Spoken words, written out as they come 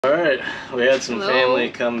Alright, we had some family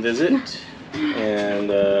come visit, and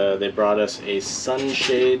they brought us a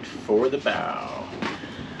sunshade for the bow.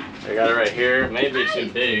 I got it right here. It may be too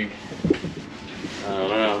big. I don't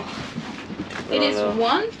know. It is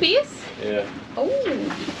one piece? Yeah. Oh.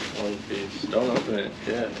 One piece. Don't open it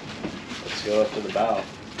yet. Let's go up to the bow.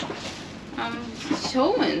 I'm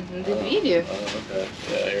showing the video. Oh, okay.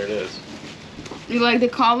 Yeah, here it is. You like the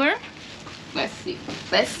color? Let's see.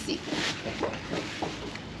 Let's see.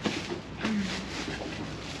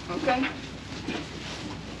 Okay.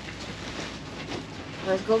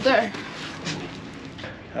 Let's go there.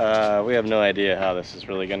 We have no idea how this is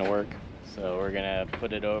really going to work, so we're going to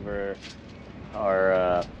put it over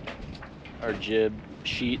our jib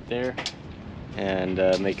sheet there and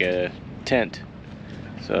make a tent.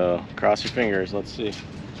 So cross your fingers. Let's see.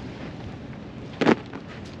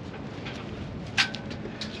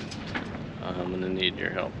 I'm going to need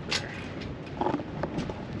your help there.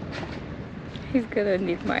 He's gonna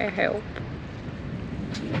need my help.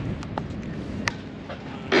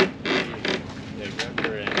 Yeah, grab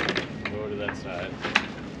her in. Go to that side.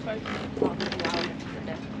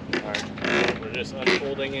 Alright, we're just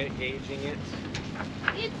unfolding it, gauging it.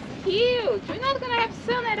 It's huge. We're not gonna have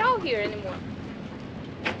sun at all here anymore.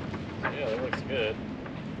 Yeah, that looks good.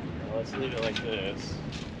 Well, let's leave it like this.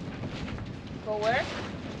 Go where?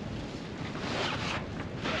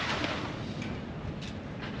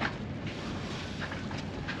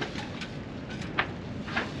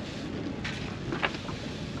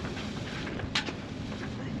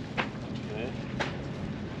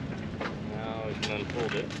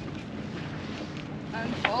 Unfold it.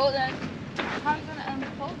 Unfold it. How are you gonna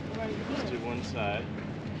unfold it right here? Just do one side.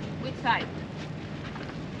 Which side?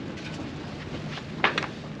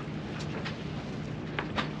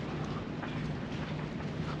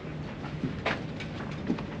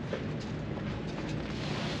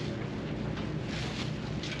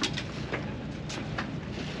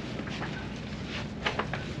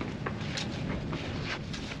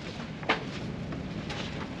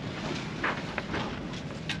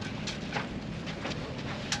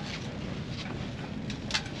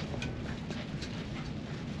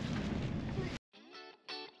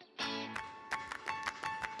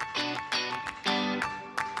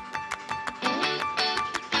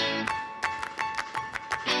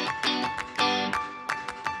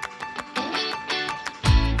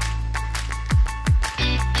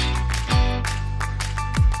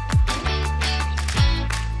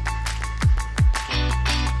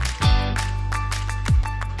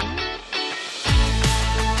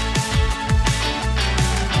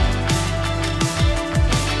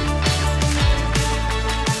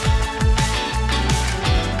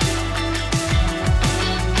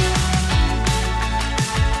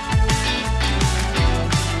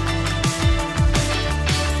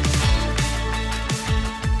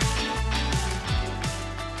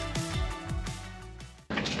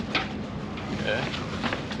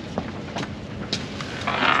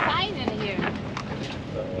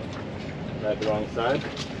 That the wrong side?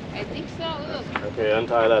 I think so, look. Okay,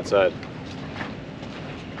 untie that side.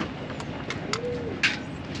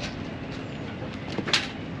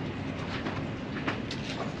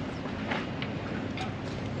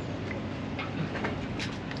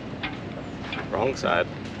 Wrong side.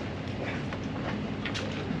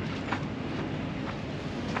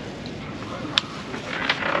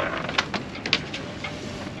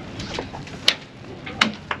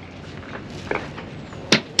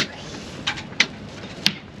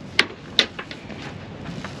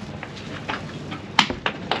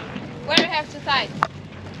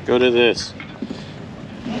 Go to this.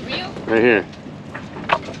 Real? Right here.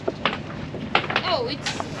 Oh,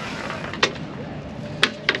 it's...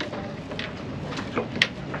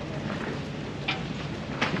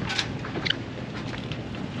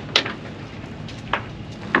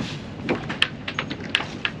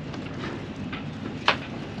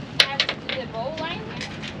 I have to do the bow line here?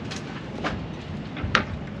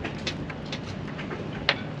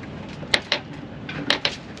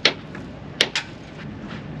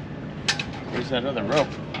 Where's that other rope?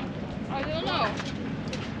 I don't know.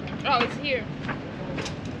 Oh, it's here.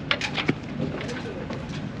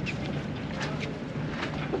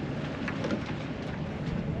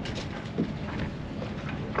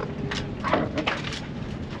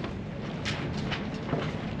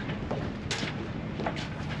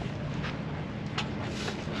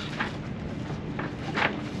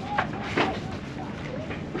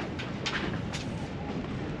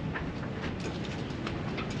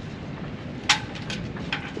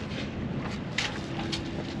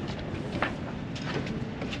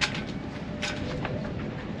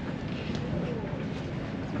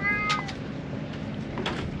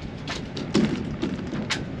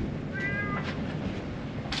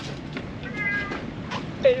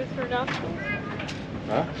 nostrils.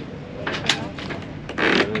 Huh?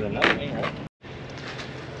 Better than nothing, right?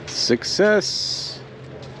 Success!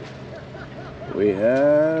 We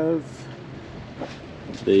have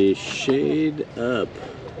the shade up.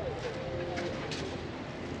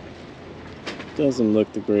 Doesn't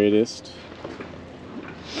look the greatest,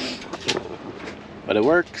 but it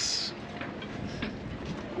works.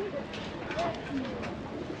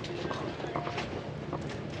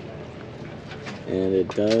 And it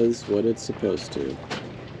does what it's supposed to.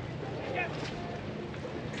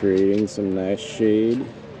 Creating some nice shade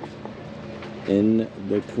in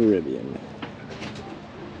the Caribbean.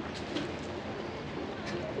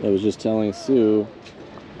 I was just telling Sue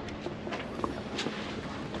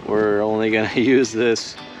we're only gonna use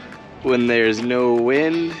this when there's no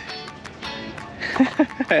wind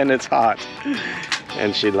and it's hot.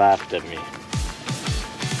 And she laughed at me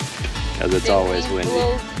because it's always windy. It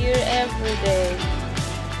blows here every day.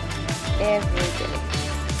 Every day.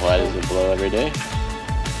 Why does it blow every day?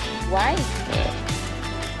 Why? Yeah.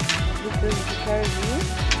 Because you?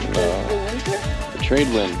 No. The winter? The trade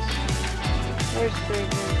winds. Where's trade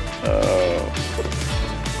winds? Oh.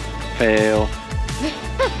 Fail.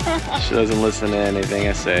 She doesn't listen to anything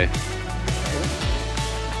I say.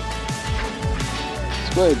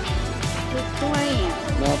 Squid. It's playing.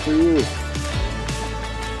 Not for you.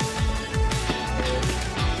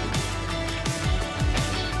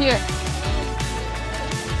 Here.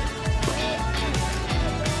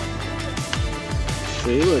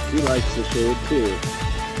 See, look, he likes the shade too.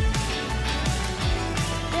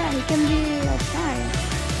 Yeah, he can be outside.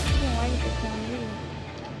 I don't like the sun really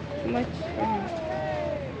too much.